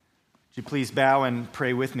Would you please bow and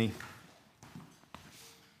pray with me?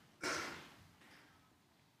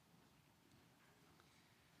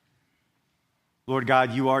 Lord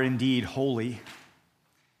God, you are indeed holy.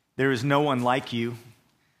 There is no one like you.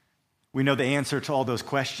 We know the answer to all those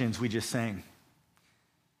questions we just sang.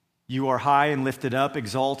 You are high and lifted up,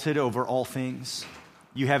 exalted over all things.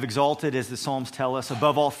 You have exalted, as the Psalms tell us,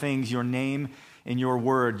 above all things, your name and your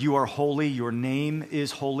word. You are holy. Your name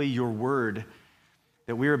is holy. Your word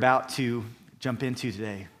that we're about to jump into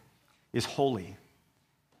today is holy.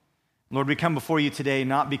 Lord, we come before you today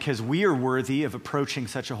not because we are worthy of approaching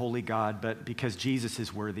such a holy God, but because Jesus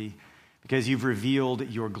is worthy, because you've revealed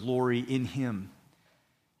your glory in him.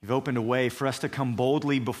 You've opened a way for us to come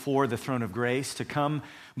boldly before the throne of grace, to come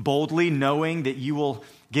boldly knowing that you will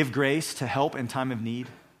give grace to help in time of need.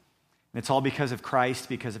 And it's all because of Christ,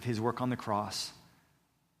 because of his work on the cross.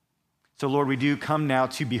 So, Lord, we do come now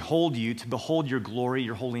to behold you, to behold your glory,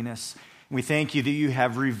 your holiness. And we thank you that you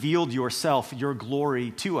have revealed yourself, your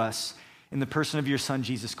glory to us in the person of your Son,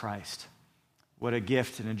 Jesus Christ. What a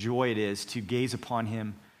gift and a joy it is to gaze upon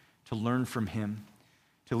him, to learn from him,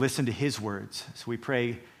 to listen to his words. So we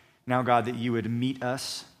pray now, God, that you would meet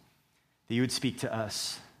us, that you would speak to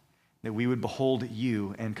us, that we would behold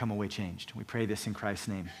you and come away changed. We pray this in Christ's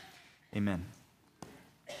name. Amen.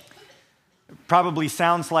 Probably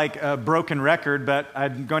sounds like a broken record, but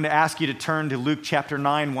I'm going to ask you to turn to Luke chapter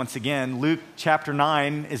 9 once again. Luke chapter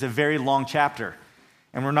 9 is a very long chapter,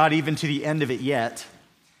 and we're not even to the end of it yet.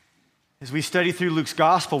 As we study through Luke's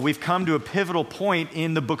gospel, we've come to a pivotal point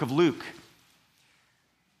in the book of Luke.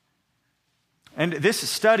 And this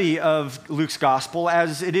study of Luke's gospel,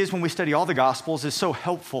 as it is when we study all the gospels, is so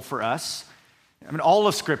helpful for us. I mean, all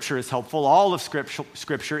of Scripture is helpful. All of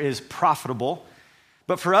Scripture is profitable.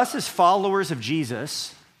 But for us as followers of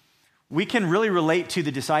Jesus, we can really relate to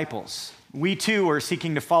the disciples. We too are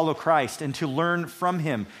seeking to follow Christ and to learn from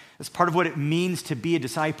him. That's part of what it means to be a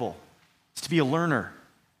disciple. It's to be a learner.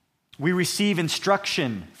 We receive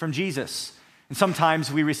instruction from Jesus, and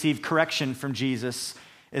sometimes we receive correction from Jesus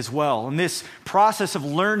as well. And this process of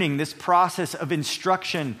learning, this process of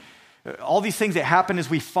instruction, all these things that happen as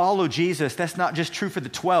we follow Jesus, that's not just true for the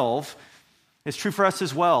 12, it's true for us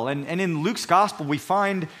as well. And in Luke's gospel, we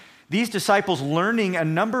find these disciples learning a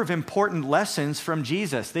number of important lessons from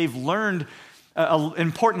Jesus. They've learned an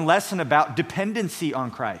important lesson about dependency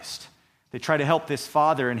on Christ. They try to help this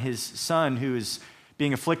father and his son who is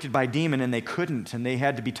being afflicted by a demon, and they couldn't, and they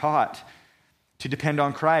had to be taught to depend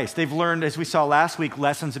on Christ. They've learned, as we saw last week,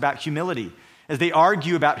 lessons about humility. As they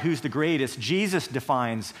argue about who's the greatest, Jesus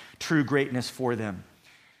defines true greatness for them.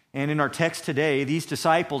 And in our text today, these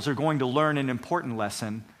disciples are going to learn an important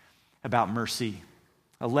lesson about mercy,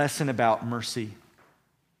 a lesson about mercy.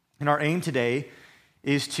 And our aim today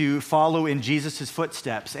is to follow in Jesus'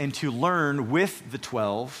 footsteps and to learn with the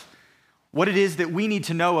 12 what it is that we need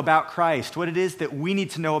to know about Christ, what it is that we need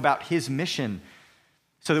to know about his mission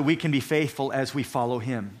so that we can be faithful as we follow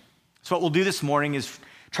him. So what we'll do this morning is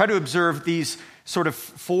try to observe these sort of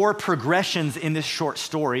 4 progressions in this short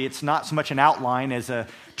story. It's not so much an outline as a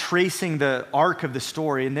tracing the arc of the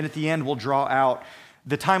story, and then at the end we'll draw out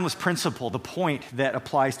the timeless principle, the point that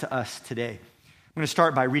applies to us today. I'm going to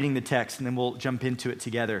start by reading the text, and then we'll jump into it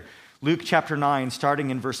together. Luke chapter 9, starting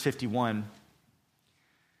in verse 51.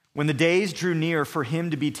 When the days drew near for him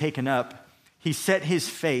to be taken up, he set his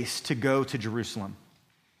face to go to Jerusalem.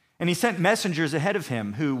 And he sent messengers ahead of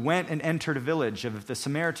him who went and entered a village of the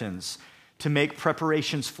Samaritans to make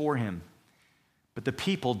preparations for him. But the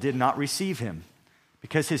people did not receive him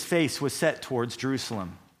because his face was set towards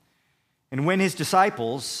Jerusalem. And when his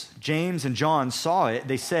disciples, James and John, saw it,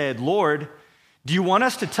 they said, "Lord, do you want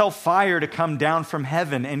us to tell fire to come down from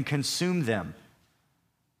heaven and consume them?"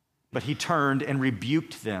 But he turned and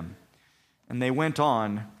rebuked them, and they went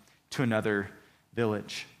on to another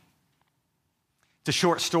village. It's a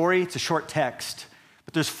short story, it's a short text,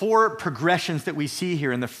 but there's 4 progressions that we see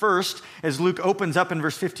here. And the first, as Luke opens up in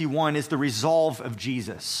verse 51, is the resolve of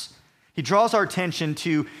Jesus. He draws our attention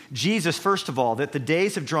to Jesus, first of all, that the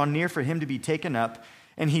days have drawn near for him to be taken up,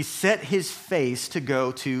 and he set his face to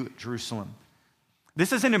go to Jerusalem.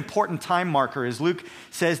 This is an important time marker, as Luke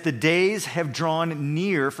says the days have drawn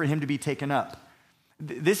near for him to be taken up.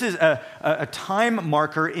 This is a time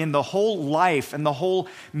marker in the whole life and the whole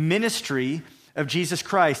ministry of Jesus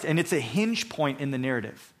Christ, and it's a hinge point in the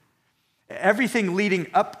narrative. Everything leading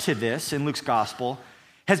up to this in Luke's gospel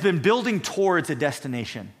has been building towards a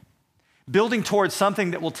destination, building towards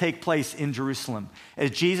something that will take place in Jerusalem,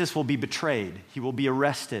 as Jesus will be betrayed, he will be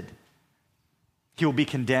arrested, he will be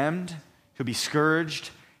condemned, he'll be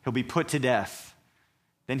scourged, he'll be put to death.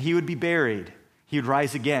 Then he would be buried. he would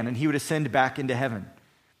rise again, and he would ascend back into heaven.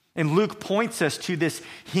 And Luke points us to this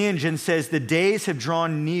hinge and says, the days have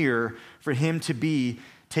drawn near for him to be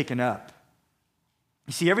taken up.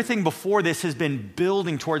 You see, everything before this has been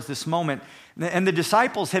building towards this moment, and the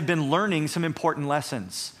disciples have been learning some important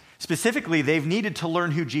lessons. Specifically, they've needed to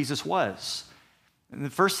learn who Jesus was. In the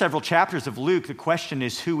first several chapters of Luke, the question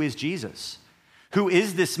is, who is Jesus? Who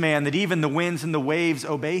is this man that even the winds and the waves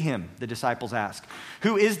obey him? The disciples ask.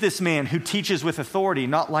 Who is this man who teaches with authority,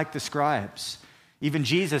 not like the scribes? Even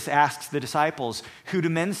Jesus asks the disciples, who do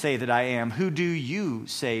men say that I am? Who do you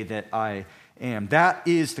say that I am? That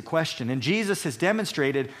is the question. And Jesus has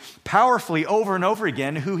demonstrated powerfully over and over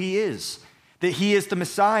again who he is. That he is the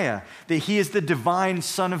Messiah, that he is the divine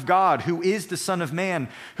Son of God, who is the Son of Man,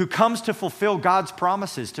 who comes to fulfill God's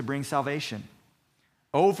promises to bring salvation.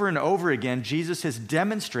 Over and over again, Jesus has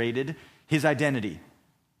demonstrated his identity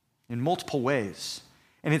in multiple ways,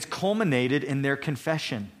 and it's culminated in their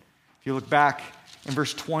confession. If you look back in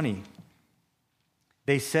verse 20,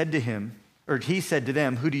 he said to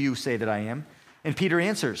them, who do you say that I am? And Peter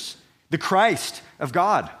answers, the Christ of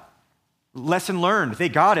God. Lesson learned. They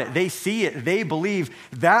got it. They see it. They believe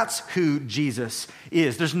that's who Jesus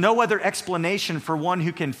is. There's no other explanation for one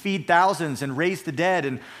who can feed thousands and raise the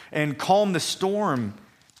dead and calm the storm,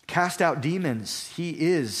 cast out demons. He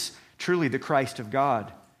is truly the Christ of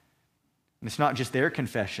God. And it's not just their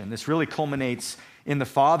confession. This really culminates in the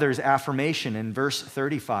Father's affirmation in verse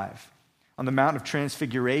 35. On the Mount of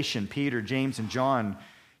Transfiguration, Peter, James, and John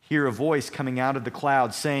hear a voice coming out of the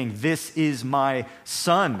cloud saying, this is my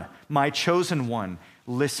Son, my chosen one.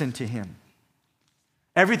 Listen to him.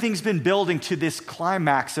 Everything's been building to this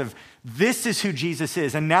climax of this is who Jesus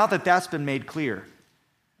is. And now that that's been made clear,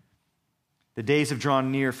 the days have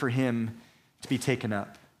drawn near for him to be taken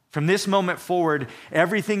up. From this moment forward,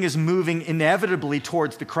 everything is moving inevitably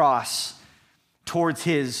towards the cross, towards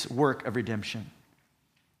his work of redemption.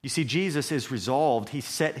 You see, Jesus is resolved. He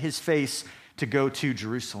set his face to go to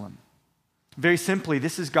Jerusalem. Very simply,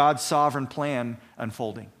 this is God's sovereign plan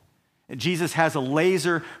unfolding. Jesus has a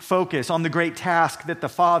laser focus on the great task that the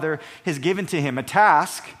Father has given to him, a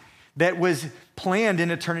task that was planned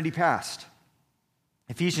in eternity past.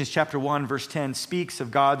 Ephesians chapter 1, verse 10 speaks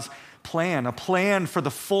of God's plan, a plan for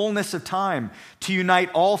the fullness of time to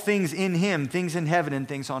unite all things in him, things in heaven and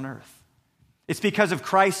things on earth. It's because of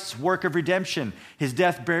Christ's work of redemption, his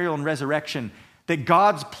death, burial, and resurrection, that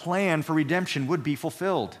God's plan for redemption would be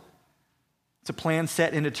fulfilled. It's a plan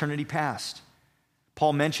set in eternity past.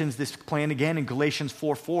 Paul mentions this plan again in Galatians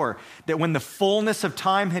 4:4, that when the fullness of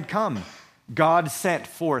time had come, God sent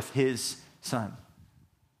forth his Son.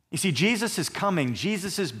 You see, Jesus' coming,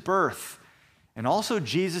 Jesus' birth, and also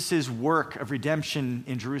Jesus' work of redemption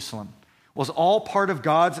in Jerusalem was all part of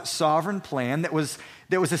God's sovereign plan that was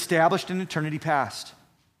established in eternity past.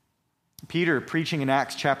 Peter, preaching in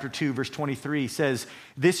Acts chapter 2, verse 23, says,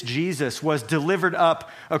 this Jesus was delivered up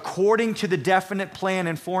according to the definite plan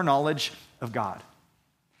and foreknowledge of God.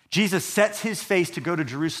 Jesus sets his face to go to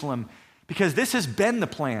Jerusalem because this has been the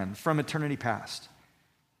plan from eternity past.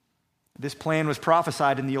 This plan was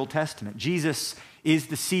prophesied in the Old Testament. Jesus is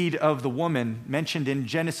the seed of the woman mentioned in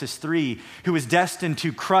Genesis 3, who was destined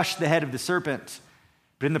to crush the head of the serpent,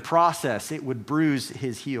 but in the process, it would bruise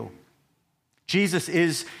his heel. Jesus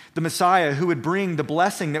is the Messiah who would bring the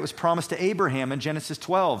blessing that was promised to Abraham in Genesis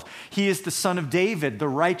 12. He is the son of David, the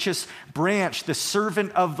righteous branch, the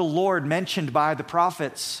servant of the Lord mentioned by the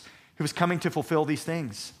prophets, who was coming to fulfill these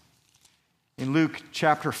things. In Luke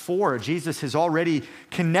chapter 4, Jesus has already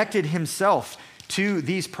connected himself to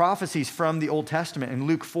these prophecies from the Old Testament. In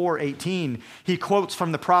Luke 4:18, he quotes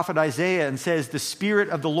from the prophet Isaiah and says, the Spirit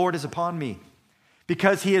of the Lord is upon me,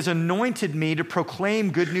 because he has anointed me to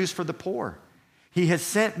proclaim good news for the poor. He has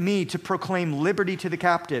sent me to proclaim liberty to the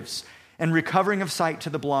captives and recovering of sight to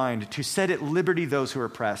the blind, to set at liberty those who are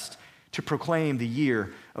oppressed, to proclaim the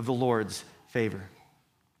year of the Lord's favor.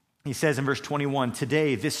 He says in verse 21,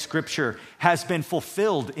 today this scripture has been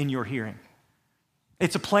fulfilled in your hearing.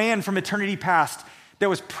 It's a plan from eternity past that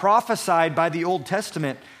was prophesied by the Old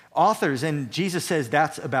Testament authors, and Jesus says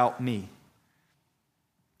that's about me.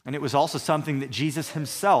 And it was also something that Jesus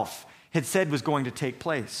himself had said was going to take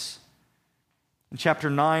place. In chapter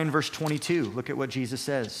 9, verse 22, look at what Jesus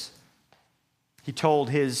says. He told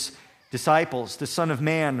his disciples, the Son of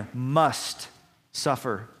Man must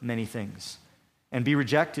suffer many things and be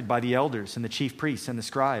rejected by the elders and the chief priests and the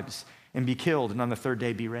scribes and be killed and on the third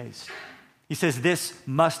day be raised. He says this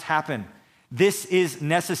must happen. This is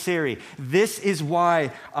necessary. This is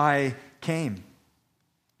why I came.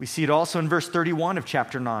 We see it also in verse 31 of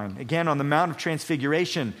chapter 9. Again, on the Mount of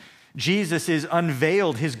Transfiguration, Jesus is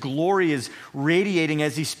unveiled. His glory is radiating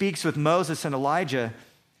as he speaks with Moses and Elijah.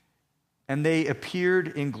 And they appeared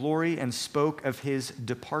in glory and spoke of his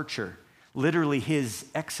departure, literally his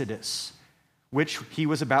exodus, which he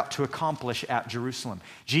was about to accomplish at Jerusalem.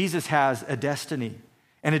 Jesus has a destiny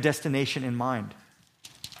and a destination in mind.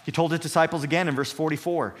 He told his disciples again in verse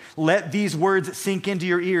 44, "Let these words sink into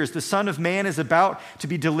your ears. The Son of Man is about to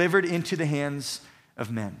be delivered into the hands of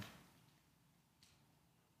men."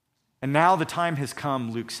 And now the time has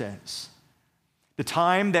come, Luke says. The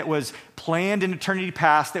time that was planned in eternity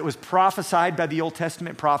past, that was prophesied by the Old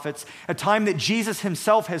Testament prophets, a time that Jesus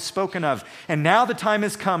himself has spoken of. And now the time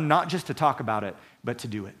has come not just to talk about it, but to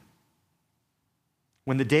do it.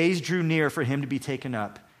 When the days drew near for him to be taken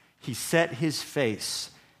up, he set his face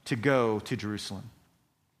to go to Jerusalem.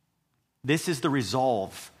 This is the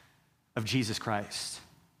resolve of Jesus Christ.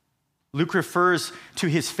 Luke refers to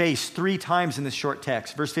his face 3 times in this short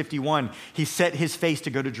text. Verse 51, he set his face to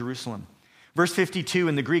go to Jerusalem. Verse 52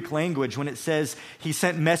 in the Greek language, when it says he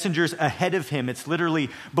sent messengers ahead of him, it's literally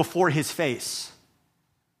before his face.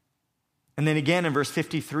 And then again in verse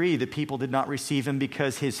 53, the people did not receive him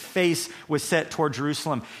because his face was set toward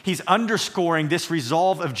Jerusalem. He's underscoring this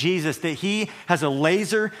resolve of Jesus that he has a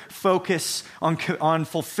laser focus on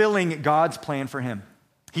fulfilling God's plan for him.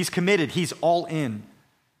 He's committed. He's all in.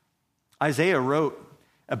 Isaiah wrote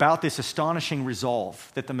about this astonishing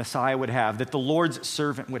resolve that the Messiah would have, that the Lord's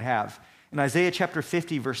servant would have. In Isaiah chapter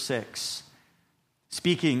 50, verse 6,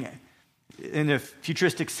 speaking in a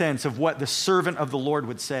futuristic sense of what the servant of the Lord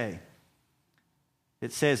would say,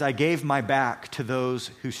 it says, "I gave my back to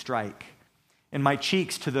those who strike, and my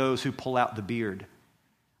cheeks to those who pull out the beard.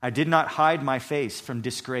 I did not hide my face from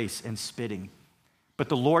disgrace and spitting. But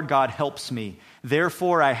the Lord God helps me.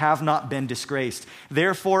 Therefore, I have not been disgraced.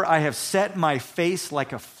 Therefore, I have set my face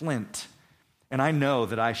like a flint, and I know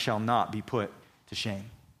that I shall not be put to shame."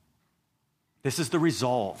 This is the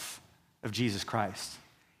resolve of Jesus Christ.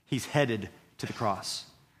 He's headed to the cross.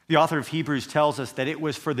 The author of Hebrews tells us that it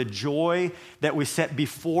was for the joy that was set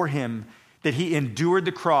before him that he endured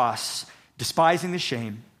the cross, despising the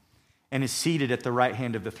shame, and is seated at the right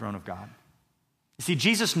hand of the throne of God. You see,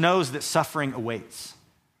 Jesus knows that suffering awaits.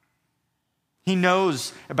 He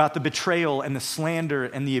knows about the betrayal and the slander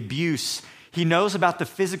and the abuse. He knows about the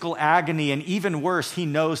physical agony, and even worse, he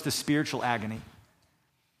knows the spiritual agony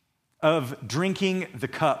of drinking the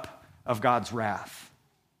cup of God's wrath.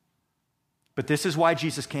 But this is why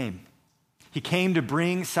Jesus came. He came to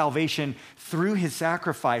bring salvation through his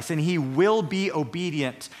sacrifice, and he will be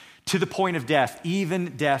obedient to the point of death,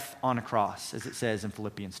 even death on a cross, as it says in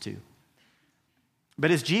Philippians 2. But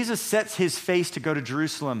as Jesus sets his face to go to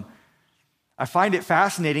Jerusalem, I find it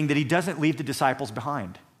fascinating that he doesn't leave the disciples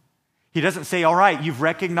behind. He doesn't say, "All right, you've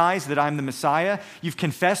recognized that I'm the Messiah. You've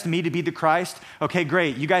confessed me to be the Christ. Okay,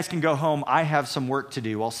 great. You guys can go home. I have some work to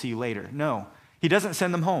do. I'll see you later." No, he doesn't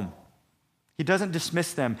send them home. He doesn't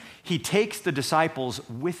dismiss them. He takes the disciples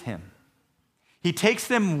with him. He takes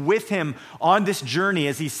them with him on this journey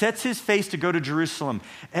as he sets his face to go to Jerusalem.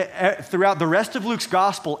 Throughout the rest of Luke's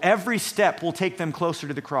gospel, every step will take them closer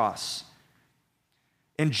to the cross.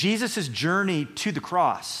 And Jesus' journey to the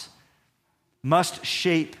cross must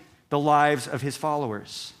shape the lives of his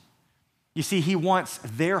followers. You see, he wants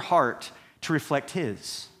their heart to reflect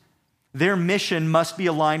his. Their mission must be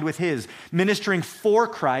aligned with his. Ministering for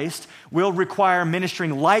Christ will require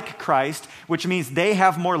ministering like Christ, which means they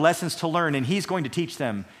have more lessons to learn, and he's going to teach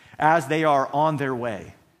them as they are on their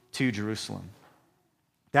way to Jerusalem.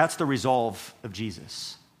 That's the resolve of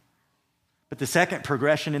Jesus. But the second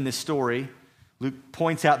progression in this story, Luke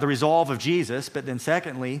points out the resolve of Jesus, but then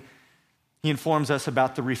secondly, he informs us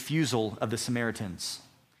about the refusal of the Samaritans.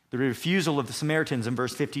 The refusal of the Samaritans in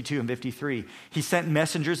verse 52 and 53. He sent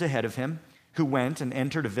messengers ahead of him who went and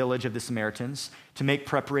entered a village of the Samaritans to make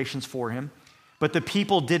preparations for him. But the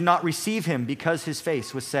people did not receive him because his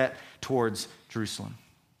face was set towards Jerusalem.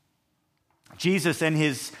 Jesus and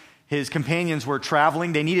his companions were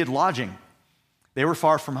traveling. They needed lodging. They were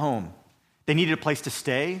far from home. They needed a place to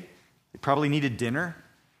stay. They probably needed dinner.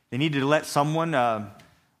 They needed to let someone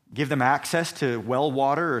give them access to well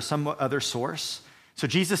water or some other source. So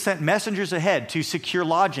Jesus sent messengers ahead to secure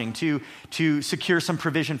lodging, to secure some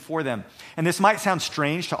provision for them. And this might sound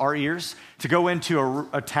strange to our ears, to go into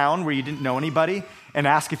a town where you didn't know anybody and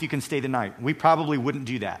ask if you can stay the night. We probably wouldn't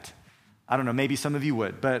do that. I don't know, maybe some of you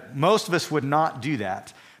would, but most of us would not do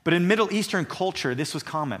that. But in Middle Eastern culture, this was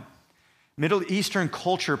common. Middle Eastern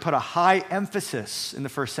culture put a high emphasis in the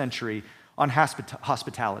first century on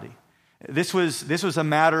hospitality. This was a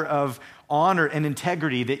matter of honor and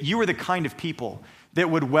integrity, that you were the kind of people that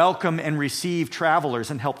would welcome and receive travelers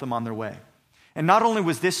and help them on their way. And not only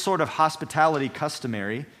was this sort of hospitality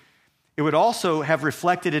customary, it would also have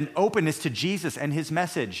reflected an openness to Jesus and his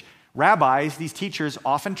message. Rabbis, these teachers,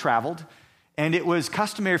 often traveled, and it was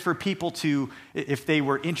customary for people to, if they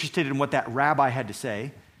were interested in what that rabbi had to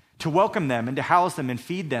say, to welcome them and to house them and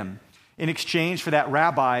feed them in exchange for that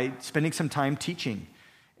rabbi spending some time teaching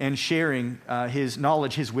and sharing his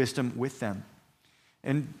knowledge, his wisdom with them.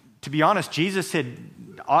 And to be honest, Jesus had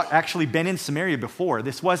actually been in Samaria before.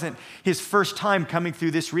 This wasn't his first time coming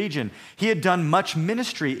through this region. He had done much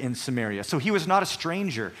ministry in Samaria, so he was not a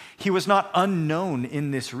stranger. He was not unknown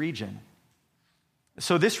in this region.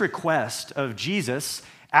 So this request of Jesus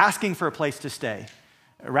asking for a place to stay,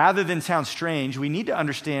 rather than sound strange, we need to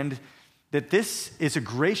understand that this is a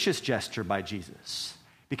gracious gesture by Jesus,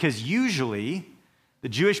 because usually the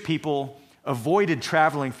Jewish people avoided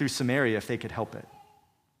traveling through Samaria if they could help it.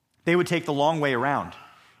 They would take the long way around.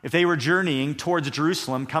 If they were journeying towards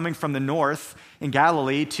Jerusalem, coming from the north in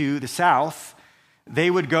Galilee to the south,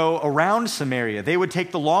 they would go around Samaria. They would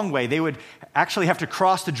take the long way. They would actually have to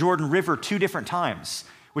cross the Jordan River 2 different times,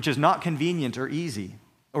 which is not convenient or easy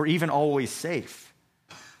or even always safe.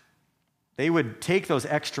 They would take those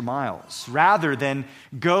extra miles rather than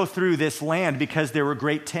go through this land because there were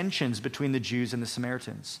great tensions between the Jews and the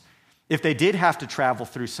Samaritans. If they did have to travel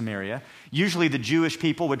through Samaria, usually the Jewish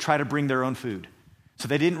people would try to bring their own food. So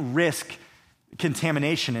they didn't risk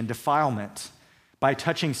contamination and defilement by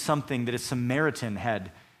touching something that a Samaritan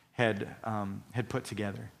had put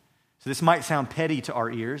together. So this might sound petty to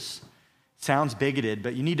our ears, sounds bigoted,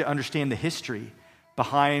 but you need to understand the history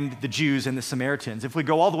behind the Jews and the Samaritans. If we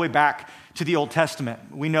go all the way back to the Old Testament,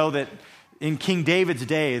 we know that in King David's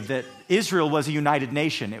day that Israel was a united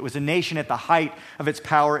nation. It was a nation at the height of its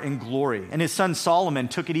power and glory. And his son Solomon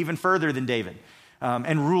took it even further than David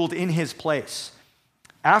and ruled in his place.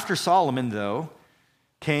 After Solomon, though,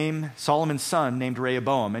 came Solomon's son named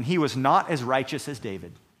Rehoboam, and he was not as righteous as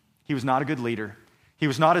David. He was not a good leader. He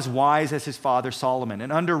was not as wise as his father Solomon.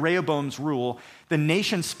 And under Rehoboam's rule, the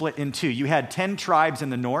nation split in 2. You had 10 tribes in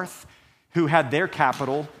the north who had their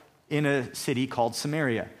capital in a city called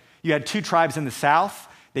Samaria. You had 2 tribes in the south.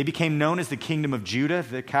 They became known as the Kingdom of Judah.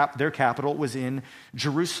 Their capital was in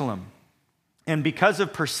Jerusalem. And because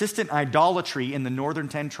of persistent idolatry in the northern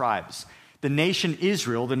 10 tribes, the nation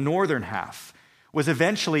Israel, the northern half, was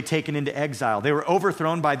eventually taken into exile. They were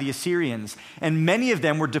overthrown by the Assyrians, and many of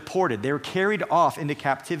them were deported. They were carried off into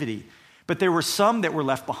captivity. But there were some that were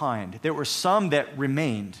left behind. There were some that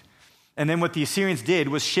remained. And then what the Assyrians did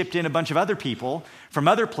was shipped in a bunch of other people from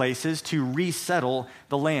other places to resettle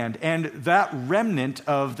the land. And that remnant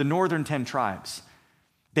of the northern 10 tribes,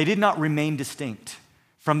 they did not remain distinct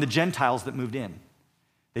from the Gentiles that moved in.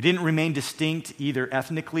 They didn't remain distinct either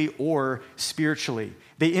ethnically or spiritually.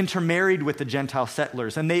 They intermarried with the Gentile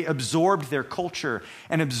settlers, and they absorbed their culture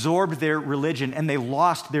and absorbed their religion, and they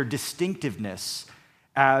lost their distinctiveness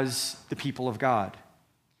as the people of God.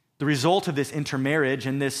 The result of this intermarriage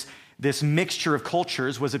and this mixture of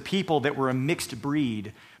cultures was a people that were a mixed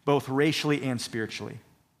breed, both racially and spiritually.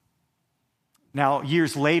 Now,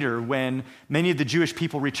 years later, when many of the Jewish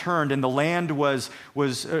people returned and the land was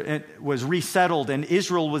resettled and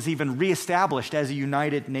Israel was even reestablished as a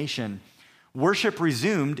united nation, worship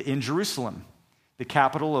resumed in Jerusalem, the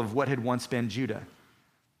capital of what had once been Judah.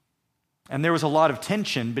 And there was a lot of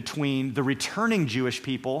tension between the returning Jewish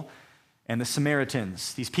people and the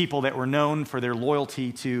Samaritans, these people that were known for their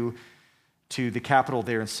loyalty to the capital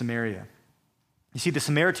there in Samaria. You see, the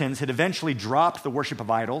Samaritans had eventually dropped the worship of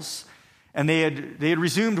idols, and they had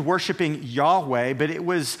resumed worshiping Yahweh, but it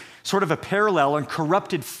was sort of a parallel and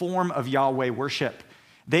corrupted form of Yahweh worship.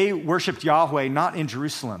 They worshiped Yahweh not in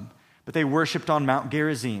Jerusalem, but they worshiped on Mount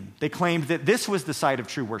Gerizim. They claimed that this was the site of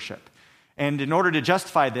true worship. And in order to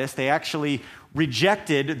justify this, they actually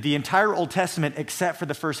rejected the entire Old Testament except for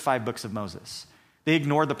the first 5 books of Moses. They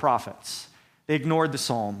ignored the prophets. They ignored the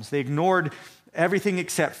Psalms. They ignored everything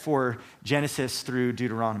except for Genesis through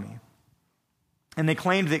Deuteronomy. And they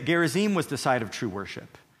claimed that Gerizim was the site of true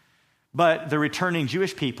worship. But the returning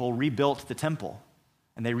Jewish people rebuilt the temple,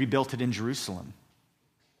 and they rebuilt it in Jerusalem.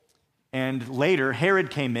 And later, Herod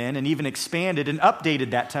came in and even expanded and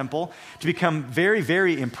updated that temple to become very,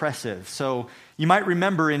 very impressive. So you might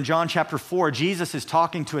remember in John chapter 4, Jesus is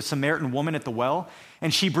talking to a Samaritan woman at the well,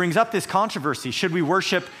 and she brings up this controversy. Should we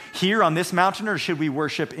worship here on this mountain, or should we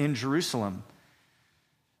worship in Jerusalem?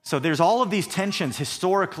 So there's all of these tensions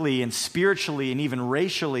historically and spiritually and even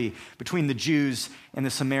racially between the Jews and the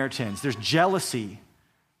Samaritans. There's jealousy.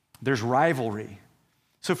 There's rivalry.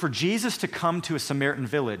 So for Jesus to come to a Samaritan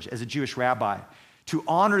village as a Jewish rabbi, to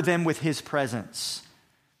honor them with his presence,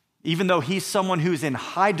 even though he's someone who's in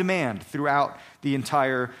high demand throughout the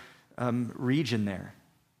entire region there.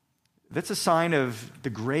 That's a sign of the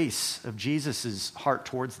grace of Jesus' heart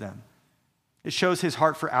towards them. It shows his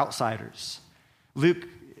heart for outsiders. Luke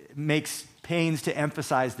makes pains to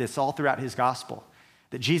emphasize this all throughout his gospel,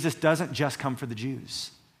 that Jesus doesn't just come for the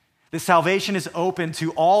Jews. The salvation is open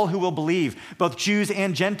to all who will believe, both Jews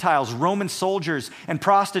and Gentiles, Roman soldiers and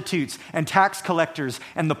prostitutes and tax collectors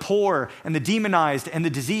and the poor and the demonized and the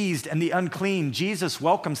diseased and the unclean. Jesus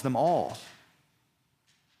welcomes them all.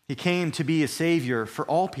 He came to be a savior for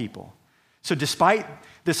all people. So despite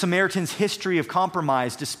the Samaritans' history of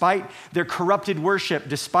compromise, despite their corrupted worship,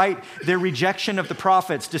 despite their rejection of the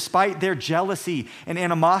prophets, despite their jealousy and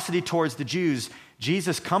animosity towards the Jews,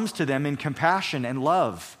 Jesus comes to them in compassion and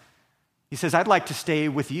love. He says, I'd like to stay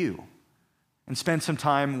with you and spend some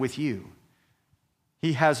time with you.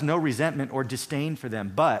 He has no resentment or disdain for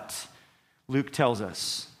them, but Luke tells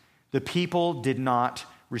us the people did not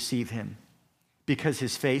receive him because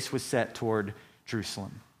his face was set toward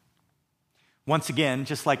Jerusalem. Once again,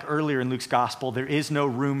 just like earlier in Luke's gospel, there is no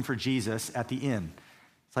room for Jesus at the inn.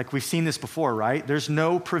 It's like we've seen this before, right? There's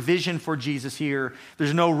no provision for Jesus here.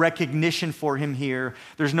 There's no recognition for him here.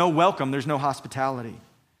 There's no welcome. There's no hospitality.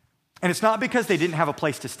 And it's not because they didn't have a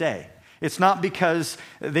place to stay. It's not because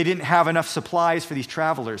they didn't have enough supplies for these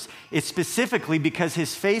travelers. It's specifically because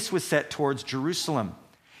his face was set towards Jerusalem.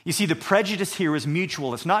 You see, the prejudice here is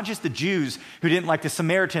mutual. It's not just the Jews who didn't like the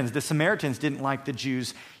Samaritans. The Samaritans didn't like the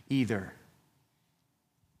Jews either.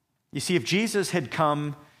 You see, if Jesus had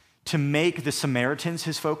come to make the Samaritans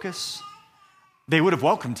his focus, they would have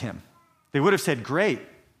welcomed him. They would have said, great.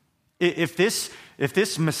 If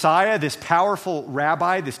this Messiah, this powerful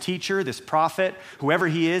rabbi, this teacher, this prophet, whoever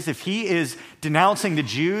he is, if he is denouncing the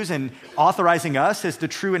Jews and authorizing us as the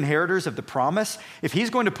true inheritors of the promise, if he's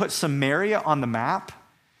going to put Samaria on the map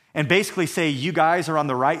and basically say, you guys are on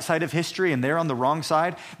the right side of history and they're on the wrong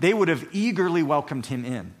side, they would have eagerly welcomed him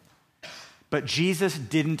in. But Jesus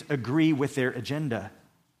didn't agree with their agenda.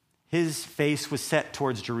 His face was set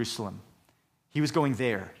towards Jerusalem. He was going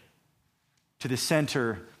there, to the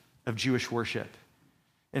center of Jewish worship.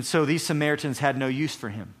 And so these Samaritans had no use for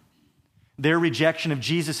him. Their rejection of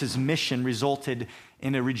Jesus' mission resulted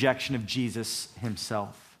in a rejection of Jesus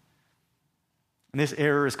himself. And this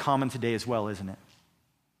error is common today as well, isn't it?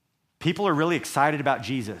 People are really excited about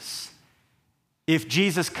Jesus if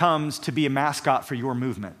Jesus comes to be a mascot for your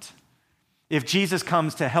movement. If Jesus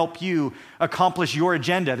comes to help you accomplish your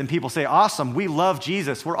agenda, then people say, awesome, we love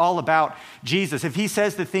Jesus. We're all about Jesus. If he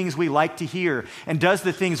says the things we like to hear and does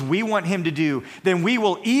the things we want him to do, then we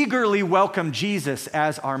will eagerly welcome Jesus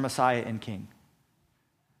as our Messiah and King.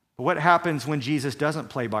 But what happens when Jesus doesn't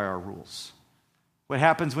play by our rules? What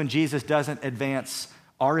happens when Jesus doesn't advance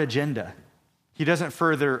our agenda? He doesn't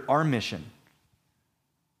further our mission.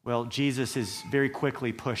 Well, Jesus is very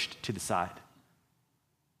quickly pushed to the side.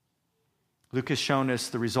 Luke has shown us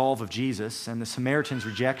the resolve of Jesus and the Samaritan's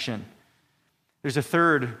rejection. There's a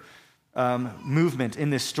third movement in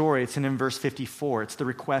this story. It's in verse 54. It's the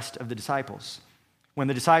request of the disciples. When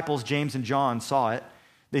the disciples, James and John, saw it,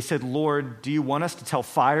 they said, Lord, do you want us to tell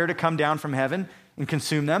fire to come down from heaven and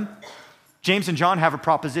consume them? James and John have a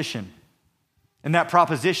proposition. And that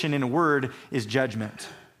proposition, in a word, is judgment.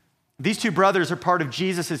 These two brothers are part of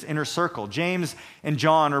Jesus' inner circle. James and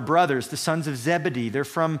John are brothers, the sons of Zebedee. They're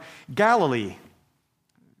from Galilee.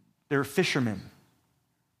 They're fishermen.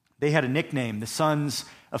 They had a nickname, the Sons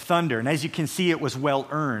of Thunder. And as you can see, it was well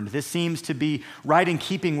earned. This seems to be right in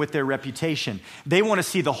keeping with their reputation. They want to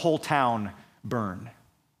see the whole town burn.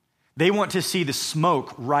 They want to see the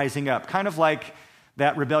smoke rising up, kind of like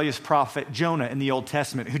that rebellious prophet Jonah in the Old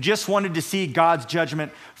Testament, who just wanted to see God's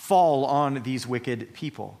judgment fall on these wicked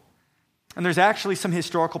people. And there's actually some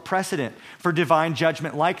historical precedent for divine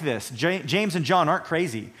judgment like this. James and John aren't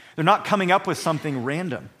crazy. They're not coming up with something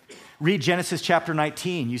random. Read Genesis chapter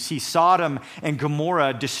 19. You see Sodom and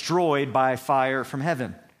Gomorrah destroyed by fire from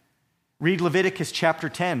heaven. Read Leviticus chapter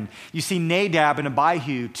 10. You see Nadab and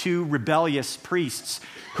Abihu, two rebellious priests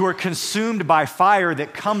who are consumed by fire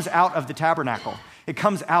that comes out of the tabernacle. It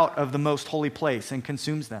comes out of the most holy place and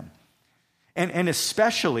consumes them. And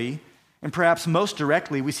especially, and perhaps most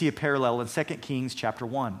directly, we see a parallel in 2 Kings chapter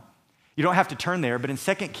 1. You don't have to turn there, but in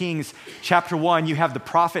 2 Kings chapter 1, you have the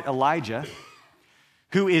prophet Elijah,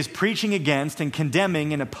 who is preaching against and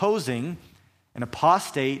condemning and opposing an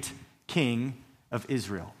apostate king of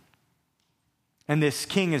Israel. And this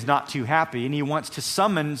king is not too happy, and he wants to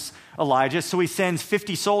summon Elijah, so he sends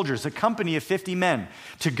 50 soldiers, a company of 50 men,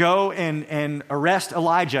 to go and arrest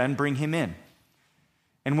Elijah and bring him in.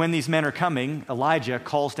 And when these men are coming, Elijah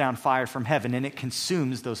calls down fire from heaven and it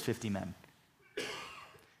consumes those 50 men.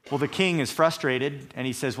 Well, the king is frustrated and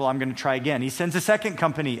he says, well, I'm going to try again. He sends a second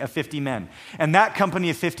company of 50 men. And that company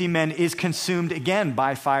of 50 men is consumed again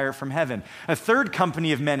by fire from heaven. A third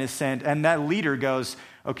company of men is sent and that leader goes,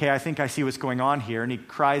 okay, I think I see what's going on here. And he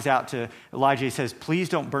cries out to Elijah. He says, please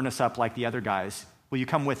don't burn us up like the other guys. Will you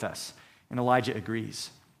come with us? And Elijah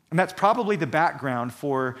agrees. And that's probably the background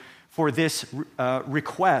for this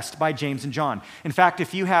request by James and John. In fact,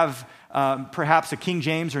 if you have perhaps a King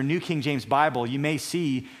James or New King James Bible, you may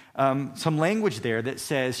see some language there that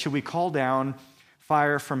says, should we call down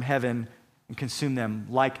fire from heaven and consume them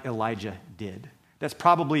like Elijah did? That's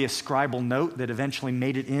probably a scribal note that eventually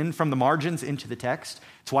made it in from the margins into the text.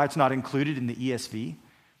 That's why it's not included in the ESV.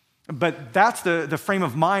 But that's the frame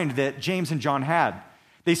of mind that James and John had.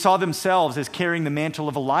 They saw themselves as carrying the mantle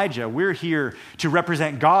of Elijah. We're here to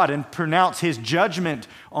represent God and pronounce his judgment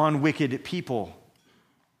on wicked people.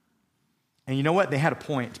 And you know what? They had a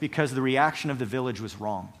point because the reaction of the village was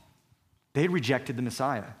wrong. They had rejected the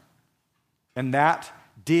Messiah. And that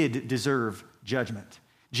did deserve judgment.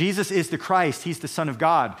 Jesus is the Christ. He's the Son of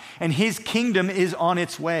God. And his kingdom is on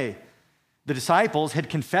its way. The disciples had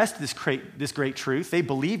confessed this great truth. They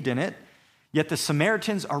believed in it. Yet the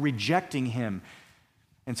Samaritans are rejecting him.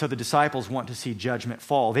 And so the disciples want to see judgment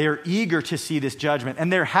fall. They are eager to see this judgment,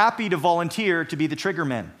 and they're happy to volunteer to be the trigger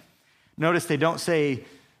men. Notice they don't say,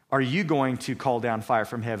 are you going to call down fire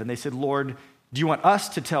from heaven? They said, Lord, do you want us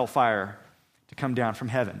to tell fire to come down from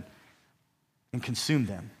heaven and consume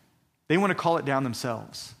them? They want to call it down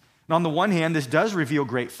themselves. And on the one hand, this does reveal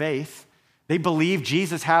great faith. They believe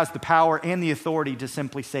Jesus has the power and the authority to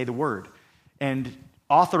simply say the word and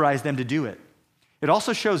authorize them to do it. It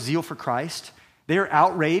also shows zeal for Christ. They are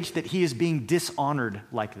outraged that he is being dishonored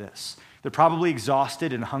like this. They're probably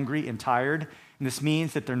exhausted and hungry and tired, and this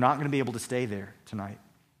means that they're not going to be able to stay there tonight.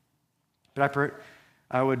 But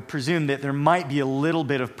I would presume that there might be a little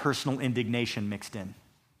bit of personal indignation mixed in,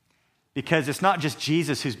 because it's not just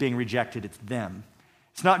Jesus who's being rejected, it's them.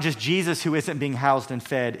 It's not just Jesus who isn't being housed and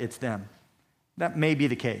fed, it's them. That may be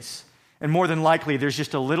the case. And more than likely, there's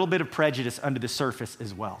just a little bit of prejudice under the surface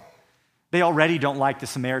as well. They already don't like the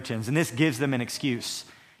Samaritans, and this gives them an excuse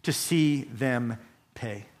to see them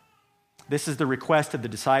pay. This is the request of the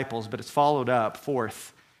disciples, but it's followed up,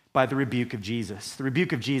 fourth, by the rebuke of Jesus. The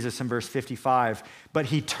rebuke of Jesus in verse 55. But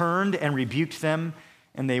he turned and rebuked them,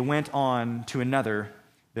 and they went on to another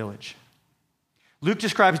village. Luke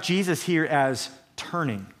describes Jesus here as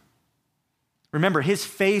turning. Remember, his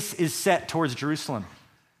face is set towards Jerusalem.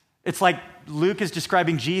 It's like Luke is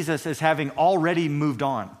describing Jesus as having already moved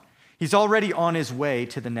on. He's already on his way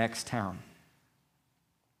to the next town.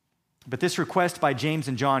 But this request by James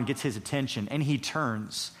and John gets his attention, and he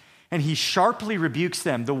turns, and he sharply rebukes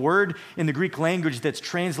them. The word in the Greek language that's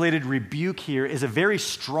translated rebuke here is a very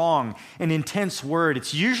strong and intense word.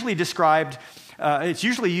 It's usually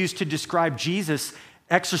used to describe Jesus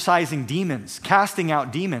exorcising demons, casting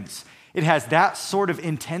out demons. It has that sort of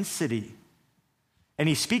intensity. And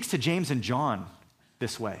he speaks to James and John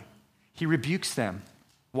this way. He rebukes them.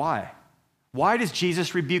 Why? Why does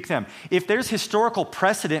Jesus rebuke them? If there's historical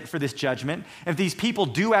precedent for this judgment, if these people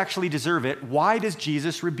do actually deserve it, why does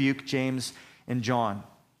Jesus rebuke James and John?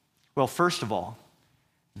 Well, first of all,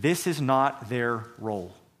 this is not their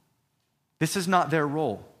role. This is not their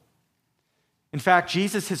role. In fact,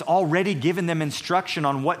 Jesus has already given them instruction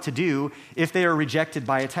on what to do if they are rejected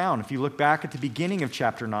by a town. If you look back at the beginning of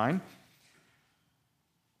chapter 9,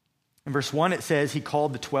 in verse 1 it says, he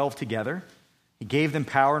called the 12 together. He gave them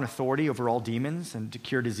power and authority over all demons and to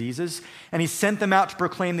cure diseases. And he sent them out to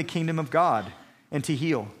proclaim the kingdom of God and to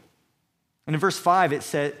heal. And in verse 5,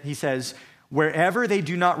 he says, wherever they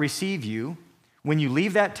do not receive you, when you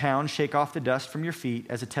leave that town, shake off the dust from your feet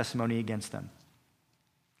as a testimony against them.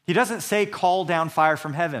 He doesn't say call down fire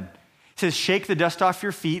from heaven. He says shake the dust off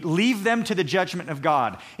your feet, leave them to the judgment of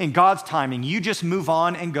God. In God's timing, you just move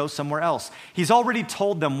on and go somewhere else. He's already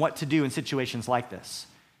told them what to do in situations like this.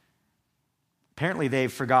 Apparently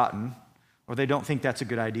they've forgotten, or they don't think that's a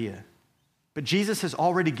good idea. But Jesus has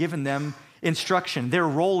already given them instruction. Their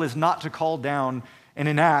role is not to call down and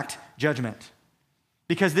enact judgment,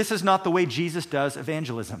 because this is not the way Jesus does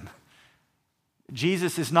evangelism.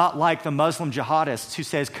 Jesus is not like the Muslim jihadists who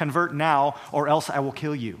says, convert now or else I will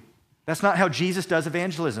kill you. That's not how Jesus does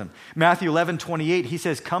evangelism. Matthew 11:28, he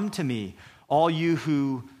says, come to me, all you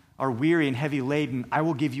who are weary and heavy laden, I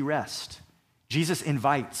will give you rest. Jesus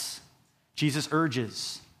invites. Jesus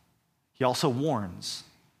urges. He also warns.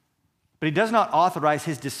 But he does not authorize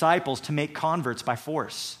his disciples to make converts by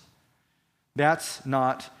force. That's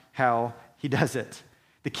not how he does it.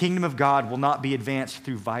 The kingdom of God will not be advanced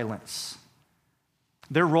through violence.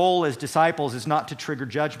 Their role as disciples is not to trigger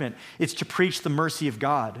judgment. It's to preach the mercy of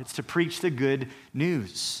God. It's to preach the good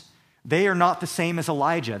news. They are not the same as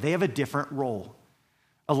Elijah. They have a different role.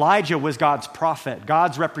 Elijah was God's prophet,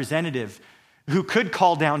 God's representative, who could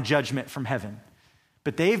call down judgment from heaven.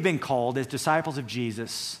 But they've been called as disciples of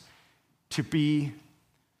Jesus to be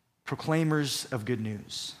proclaimers of good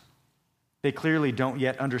news. They clearly don't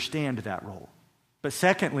yet understand that role. But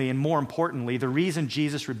secondly, and more importantly, the reason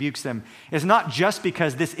Jesus rebukes them is not just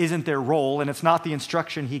because this isn't their role and it's not the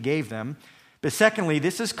instruction he gave them, but secondly,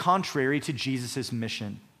 this is contrary to Jesus'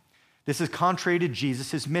 mission. This is contrary to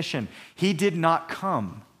Jesus' mission. He did not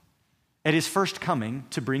come at his first coming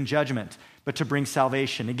to bring judgment, but to bring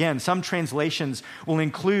salvation. Again, some translations will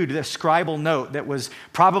include a scribal note that was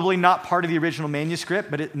probably not part of the original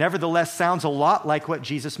manuscript, but it nevertheless sounds a lot like what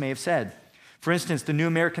Jesus may have said. For instance, the New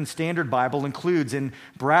American Standard Bible includes in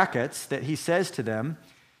brackets that he says to them,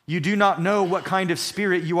 "You do not know what kind of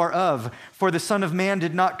spirit you are of, for the Son of Man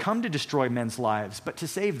did not come to destroy men's lives, but to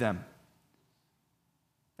save them."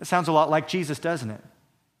 That sounds a lot like Jesus, doesn't it?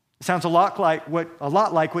 It sounds a lot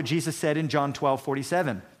like what Jesus said in John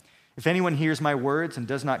 12:47. "If anyone hears my words and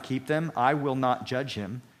does not keep them, I will not judge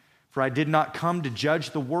him, for I did not come to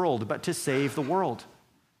judge the world, but to save the world."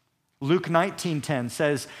 Luke 19:10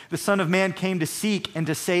 says, "The Son of Man came to seek and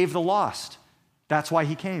to save the lost." That's why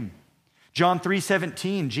he came. John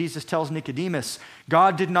 3:17, Jesus tells Nicodemus,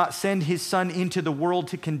 "God did not send his Son into the world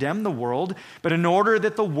to condemn the world, but in order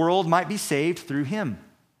that the world might be saved through him."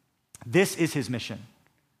 This is his mission.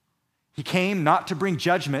 He came not to bring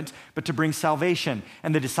judgment, but to bring salvation,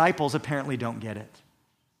 and the disciples apparently don't get it.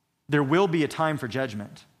 There will be a time for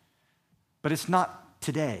judgment, but it's not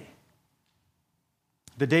today.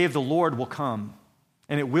 The day of the Lord will come,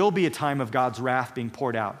 and it will be a time of God's wrath being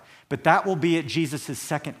poured out, but that will be at Jesus'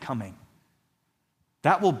 second coming.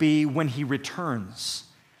 That will be when he returns.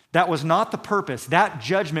 That was not the purpose. That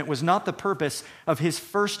judgment was not the purpose of his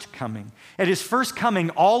first coming. At his first coming,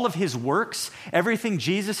 all of his works, everything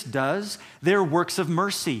Jesus does, they're works of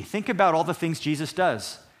mercy. Think about all the things Jesus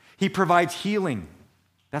does. He provides healing.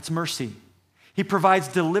 That's mercy. He provides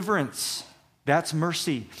deliverance. That's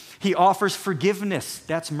mercy. He offers forgiveness.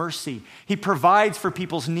 That's mercy. He provides for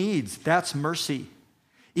people's needs. That's mercy.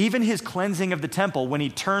 Even his cleansing of the temple, when he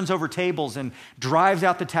turns over tables and drives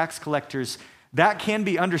out the tax collectors, that can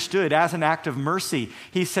be understood as an act of mercy.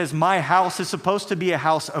 He says, "My house is supposed to be a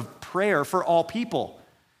house of prayer for all people.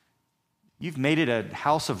 You've made it a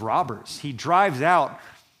house of robbers." He drives out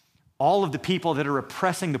all of the people that are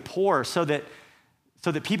oppressing the poor so that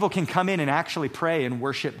people can come in and actually pray and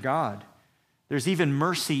worship God. There's even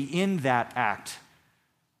mercy in that act.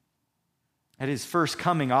 At his first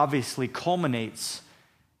coming, obviously, culminates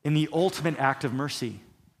in the ultimate act of mercy,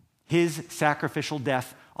 his sacrificial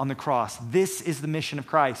death on the cross. This is the mission of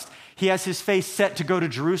Christ. He has his face set to go to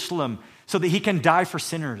Jerusalem so that he can die for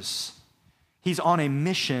sinners. He's on a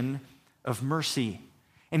mission of mercy,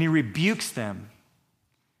 and he rebukes them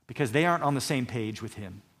because they aren't on the same page with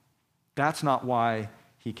him. That's not why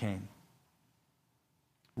he came.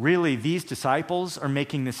 Really, these disciples are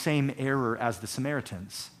making the same error as the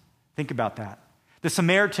Samaritans. Think about that. The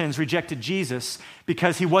Samaritans rejected Jesus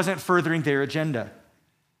because he wasn't furthering their agenda.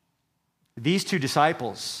 These two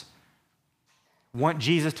disciples want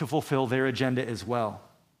Jesus to fulfill their agenda as well,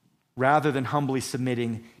 rather than humbly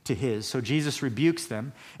submitting to his. So Jesus rebukes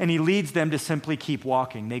them, and he leads them to simply keep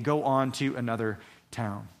walking. They go on to another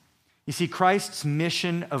town. You see, Christ's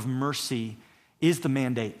mission of mercy is the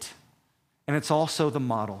mandate, and it's also the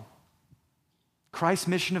model. Christ's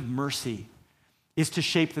mission of mercy is to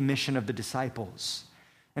shape the mission of the disciples.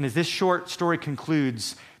 And as this short story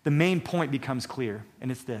concludes, the main point becomes clear,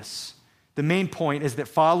 and it's this. The main point is that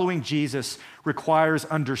following Jesus requires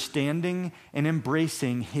understanding and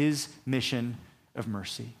embracing his mission of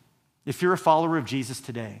mercy. If you're a follower of Jesus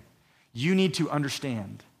today, you need to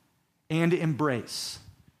understand and embrace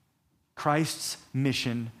Christ's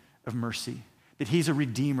mission of mercy, that he's a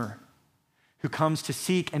redeemer who comes to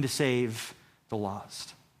seek and to save the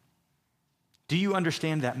lost. Do you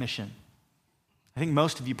understand that mission? I think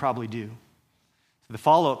most of you probably do. So the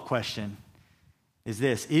follow-up question is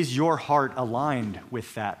this: is your heart aligned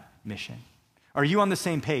with that mission? Are you on the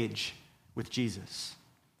same page with Jesus?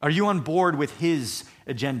 Are you on board with his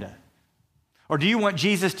agenda? Or do you want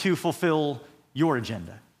Jesus to fulfill your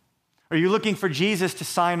agenda? Are you looking for Jesus to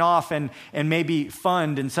sign off and maybe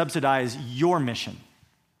fund and subsidize your mission?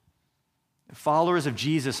 Followers of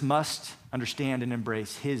Jesus must understand and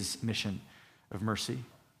embrace his mission of mercy.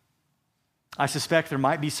 I suspect there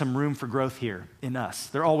might be some room for growth here in us.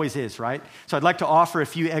 There always is, right? So I'd like to offer a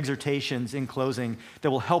few exhortations in closing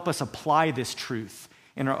that will help us apply this truth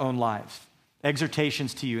in our own lives.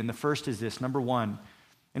 Exhortations to you, and the first is this. Number one,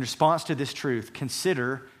 in response to this truth,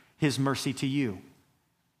 consider his mercy to you.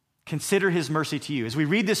 Consider his mercy to you. As we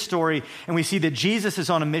read this story and we see that Jesus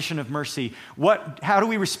is on a mission of mercy, how do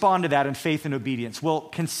we respond to that in faith and obedience? Well,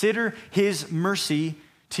 consider his mercy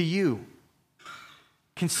to you.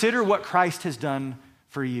 Consider what Christ has done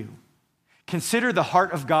for you. Consider the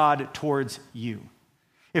heart of God towards you.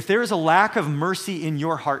 If there is a lack of mercy in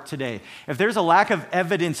your heart today, if there's a lack of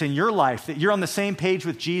evidence in your life that you're on the same page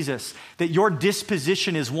with Jesus, that your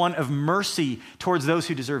disposition is one of mercy towards those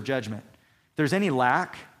who deserve judgment, if there's any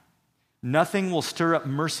lack, nothing will stir up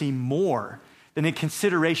mercy more than a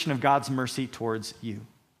consideration of God's mercy towards you.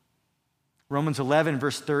 Romans 11,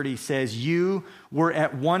 verse 30 says, "You were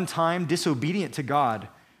at one time disobedient to God,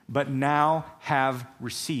 but now have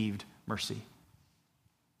received mercy."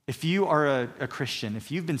 If you are a Christian,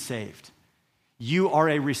 if you've been saved, you are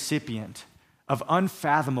a recipient of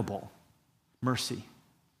unfathomable mercy.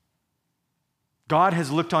 God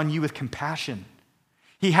has looked on you with compassion.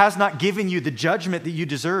 He has not given you the judgment that you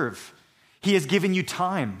deserve. He has given you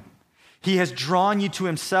time. He has drawn you to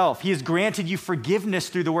himself. He has granted you forgiveness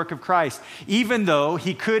through the work of Christ, even though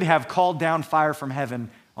he could have called down fire from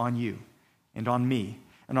heaven on you and on me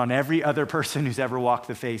and on every other person who's ever walked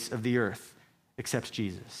the face of the earth except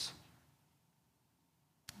Jesus.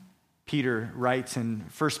 Peter writes in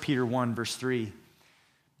 1 Peter 1, verse 3,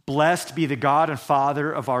 "Blessed be the God and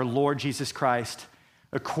Father of our Lord Jesus Christ,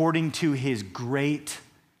 according to his great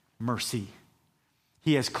mercy.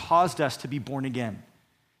 He has caused us to be born again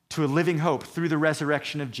to a living hope through the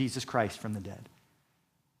resurrection of Jesus Christ from the dead."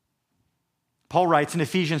 Paul writes in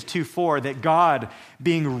Ephesians 2:4 that God,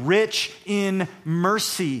 being rich in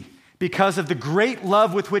mercy, because of the great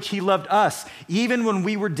love with which he loved us, even when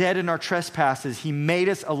we were dead in our trespasses, he made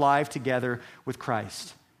us alive together with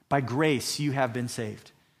Christ. By grace you have been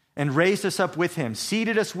saved, and raised us up with him,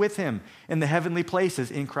 seated us with him in the heavenly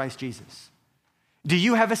places in Christ Jesus. Do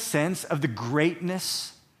you have a sense of the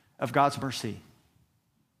greatness of God's mercy?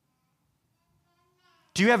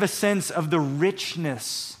 Do you have a sense of the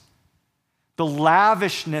richness, the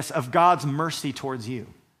lavishness of God's mercy towards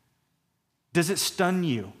you? Does it stun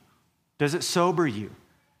you? Does it sober you?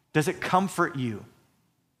 Does it comfort you?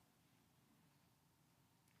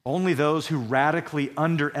 Only those who radically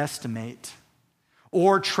underestimate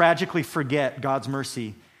or tragically forget God's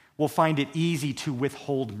mercy will find it easy to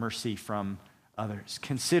withhold mercy from others.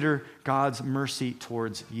 Consider God's mercy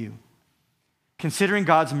towards you. Considering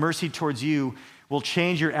God's mercy towards you will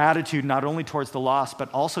change your attitude not only towards the lost,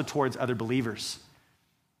 but also towards other believers.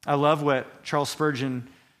 I love what Charles Spurgeon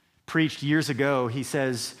preached years ago. He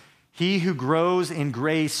says, "He who grows in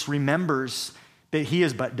grace remembers that he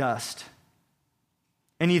is but dust.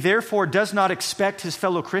 And he therefore does not expect his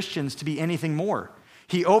fellow Christians to be anything more.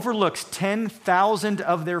 He overlooks 10,000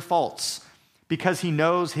 of their faults because he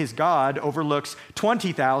knows his God overlooks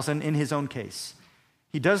 20,000 in his own case.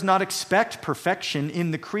 He does not expect perfection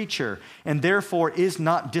in the creature and therefore is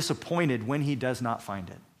not disappointed when he does not find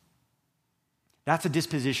it." That's a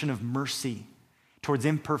disposition of mercy towards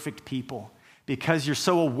imperfect people, because you're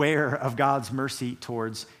so aware of God's mercy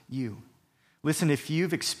towards you. Listen, if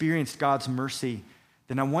you've experienced God's mercy,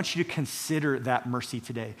 then I want you to consider that mercy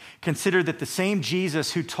today. Consider that the same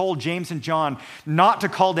Jesus who told James and John not to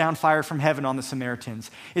call down fire from heaven on the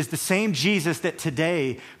Samaritans is the same Jesus that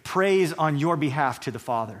today prays on your behalf to the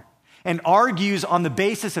Father and argues on the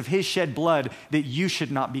basis of his shed blood that you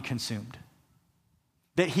should not be consumed.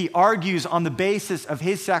 That he argues on the basis of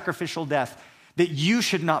his sacrificial death that you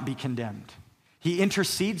should not be condemned. He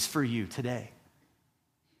intercedes for you today.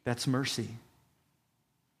 That's mercy.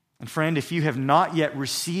 And friend, if you have not yet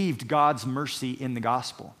received God's mercy in the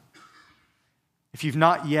gospel, if you've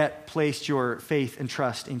not yet placed your faith and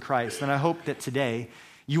trust in Christ, then I hope that today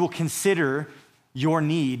you will consider your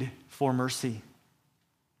need for mercy.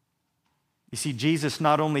 You see, Jesus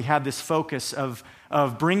not only had this focus of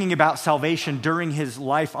bringing about salvation during his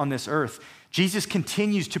life on this earth, Jesus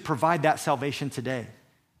continues to provide that salvation today.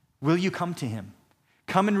 Will you come to him?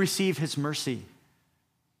 Come and receive his mercy.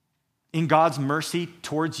 In God's mercy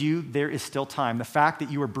towards you, there is still time. The fact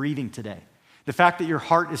that you are breathing today, the fact that your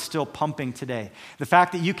heart is still pumping today, the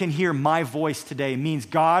fact that you can hear my voice today means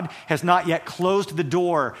God has not yet closed the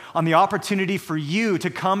door on the opportunity for you to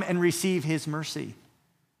come and receive his mercy.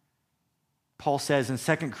 Paul says in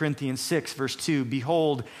 2 Corinthians 6, verse 2,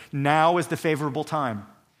 "Behold, now is the favorable time.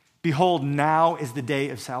 Behold, now is the day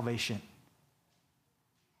of salvation."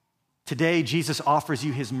 Today, Jesus offers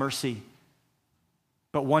you his mercy.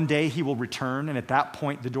 But one day he will return, and at that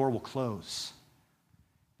point the door will close.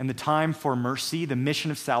 And the time for mercy, the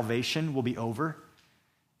mission of salvation, will be over,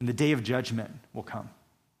 and the day of judgment will come.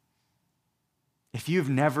 If you've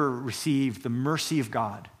never received the mercy of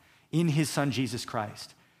God in his Son, Jesus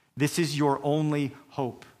Christ, this is your only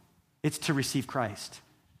hope. It's to receive Christ.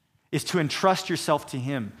 It's to entrust yourself to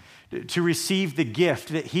him, to receive the gift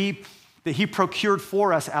that he procured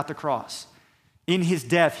for us at the cross. In his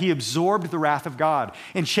death, he absorbed the wrath of God.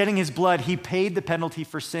 In shedding his blood, he paid the penalty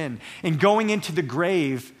for sin. In going into the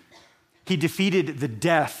grave, he defeated the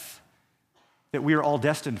death that we are all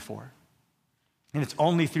destined for. And it's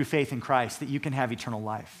only through faith in Christ that you can have eternal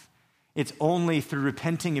life. It's only through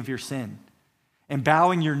repenting of your sin and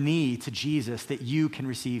bowing your knee to Jesus that you can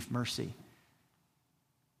receive mercy.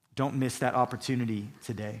 Don't miss that opportunity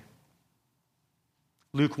today.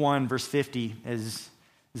 Luke 1, verse 50, as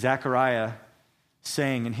Zechariah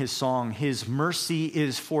sang in his song, his mercy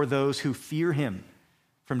is for those who fear him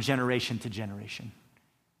from generation to generation.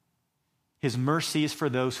 His mercy is for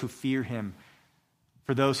those who fear him,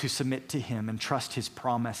 for those who submit to him and trust his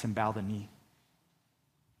promise and bow the knee.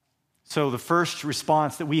 So the first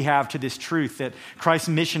response that we have to this truth that Christ's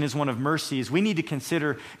mission is one of mercy is we need to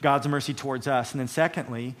consider God's mercy towards us. And then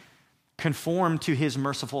secondly, conform to his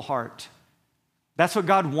merciful heart. That's what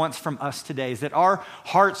God wants from us today, is that our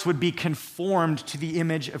hearts would be conformed to the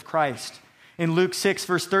image of Christ. In Luke 6,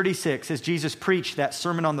 verse 36, as Jesus preached that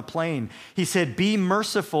Sermon on the Plain, he said, "Be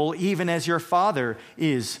merciful even as your Father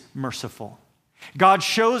is merciful." God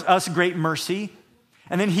shows us great mercy,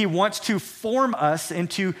 and then he wants to form us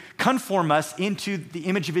and to conform us into the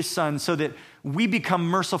image of his Son so that we become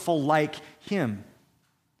merciful like him.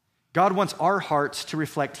 God wants our hearts to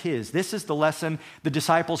reflect his. This is the lesson the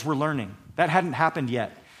disciples were learning. That hadn't happened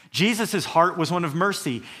yet. Jesus' heart was one of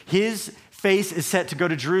mercy. His face is set to go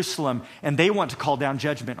to Jerusalem, and they want to call down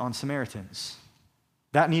judgment on Samaritans.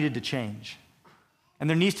 That needed to change. And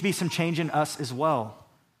there needs to be some change in us as well.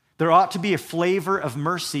 There ought to be a flavor of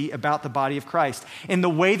mercy about the body of Christ in the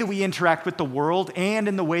way that we interact with the world and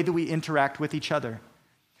in the way that we interact with each other.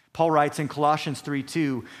 Paul writes in Colossians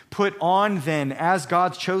 3:2, "Put on then, as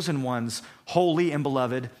God's chosen ones, holy and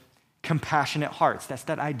beloved, compassionate hearts." That's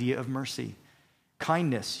that idea of mercy.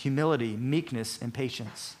 Kindness, humility, meekness, and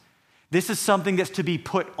patience. This is something that's to be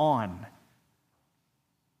put on.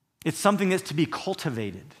 It's something that's to be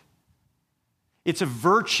cultivated. It's a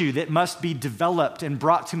virtue that must be developed and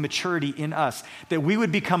brought to maturity in us, that we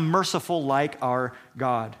would become merciful like our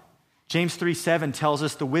God. James 3:7 tells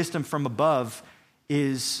us the wisdom from above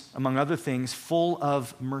is, among other things, full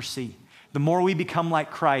of mercy. The more we become like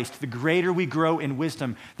Christ, the greater we grow in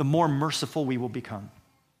wisdom, the more merciful we will become.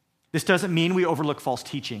 This doesn't mean we overlook false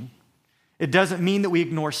teaching. It doesn't mean that we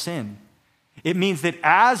ignore sin. It means that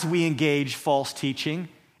as we engage false teaching,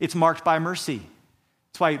 it's marked by mercy.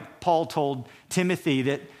 That's why Paul told Timothy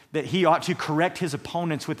that he ought to correct his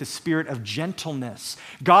opponents with the spirit of gentleness.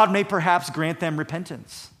 God may perhaps grant them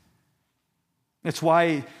repentance. That's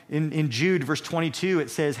why in Jude, verse 22, it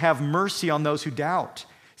says, "Have mercy on those who doubt.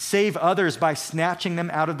 Save others by snatching them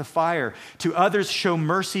out of the fire. To others show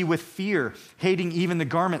mercy with fear, hating even the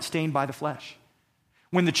garment stained by the flesh."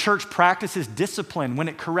 When the church practices discipline, when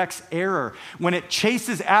it corrects error, when it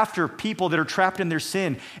chases after people that are trapped in their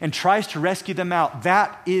sin and tries to rescue them out,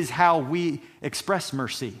 that is how we express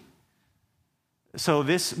mercy. So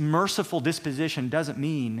this merciful disposition doesn't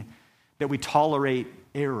mean that we tolerate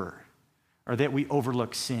error or that we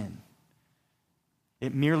overlook sin.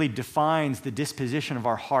 It merely defines the disposition of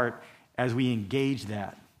our heart as we engage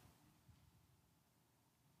that.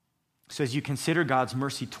 So as you consider God's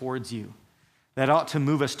mercy towards you, that ought to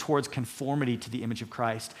move us towards conformity to the image of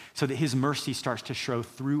Christ so that his mercy starts to show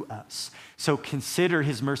through us. So consider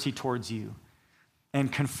his mercy towards you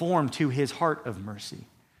and conform to his heart of mercy.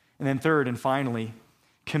 And then third and finally,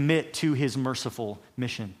 commit to his merciful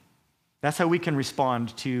mission. That's how we can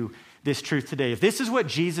respond to this truth today. If this is what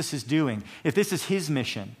Jesus is doing, if this is his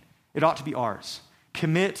mission, it ought to be ours.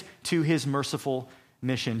 Commit to his merciful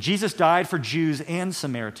mission. Jesus died for Jews and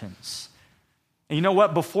Samaritans. And you know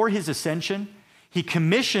what? Before his ascension, he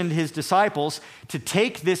commissioned his disciples to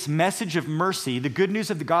take this message of mercy, the good news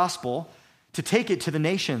of the gospel, to take it to the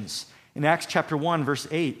nations. In Acts chapter 1, verse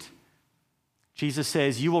 8, Jesus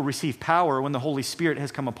says, "You will receive power when the Holy Spirit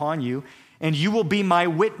has come upon you, and you will be my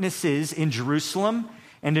witnesses in Jerusalem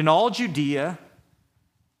and in all Judea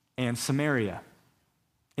and Samaria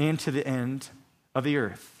and to the end of the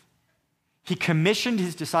earth." He commissioned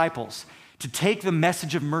his disciples to take the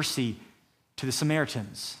message of mercy to the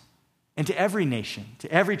Samaritans and to every nation,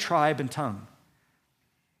 to every tribe and tongue.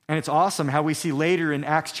 And it's awesome how we see later in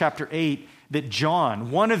Acts chapter 8, that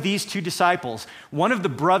John, one of these two disciples, one of the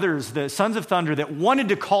brothers, the sons of thunder that wanted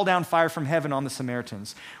to call down fire from heaven on the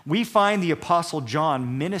Samaritans, we find the apostle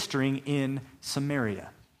John ministering in Samaria.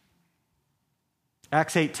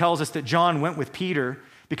 Acts 8 tells us that John went with Peter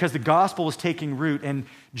because the gospel was taking root, and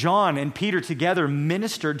John and Peter together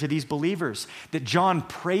ministered to these believers, that John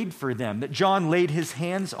prayed for them, that John laid his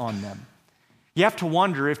hands on them. You have to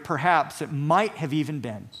wonder if perhaps it might have even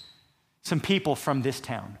been some people from this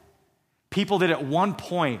town, people that at one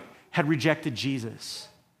point had rejected Jesus,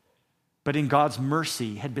 but in God's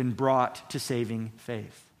mercy had been brought to saving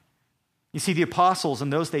faith. You see, the apostles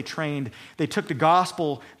and those they trained, they took the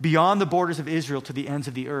gospel beyond the borders of Israel to the ends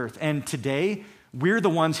of the earth. And today, we're the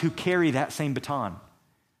ones who carry that same baton.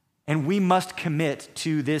 And we must commit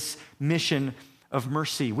to this mission of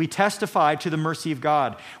mercy. We testify to the mercy of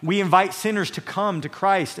God. We invite sinners to come to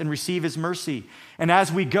Christ and receive his mercy. And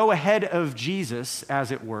as we go ahead of Jesus,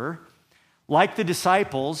 as it were, like the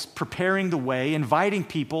disciples, preparing the way, inviting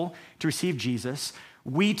people to receive Jesus,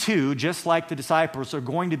 we too, just like the disciples, are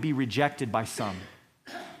going to be rejected by some.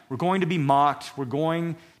 We're going to be mocked. We're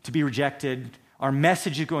going to be rejected. Our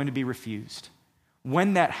message is going to be refused.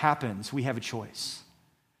 When that happens, we have a choice.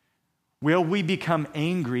 Will we become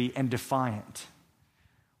angry and defiant?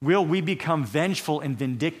 Will we become vengeful and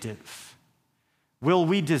vindictive? Will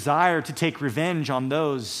we desire to take revenge on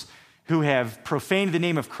those who have profaned the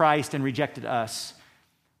name of Christ and rejected us?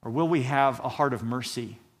 Or will we have a heart of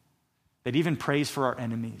mercy that even prays for our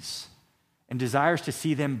enemies and desires to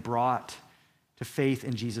see them brought to faith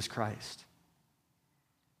in Jesus Christ?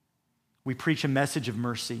 We preach a message of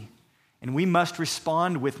mercy, and we must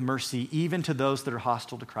respond with mercy even to those that are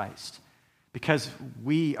hostile to Christ, because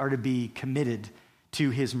we are to be committed to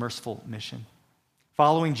his merciful mission.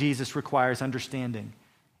 Following Jesus requires understanding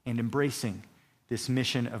and embracing this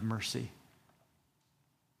mission of mercy.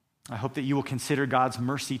 I hope that you will consider God's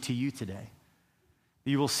mercy to you today.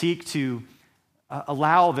 You will seek to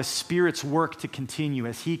allow the Spirit's work to continue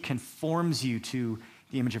as he conforms you to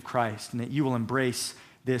the image of Christ, and that you will embrace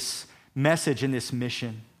this message and this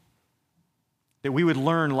mission. That we would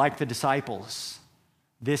learn, like the disciples,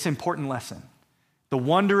 this important lesson, the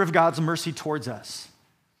wonder of God's mercy towards us,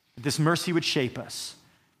 that this mercy would shape us,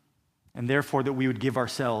 and therefore that we would give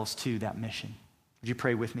ourselves to that mission. Would you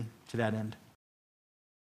pray with me to that end?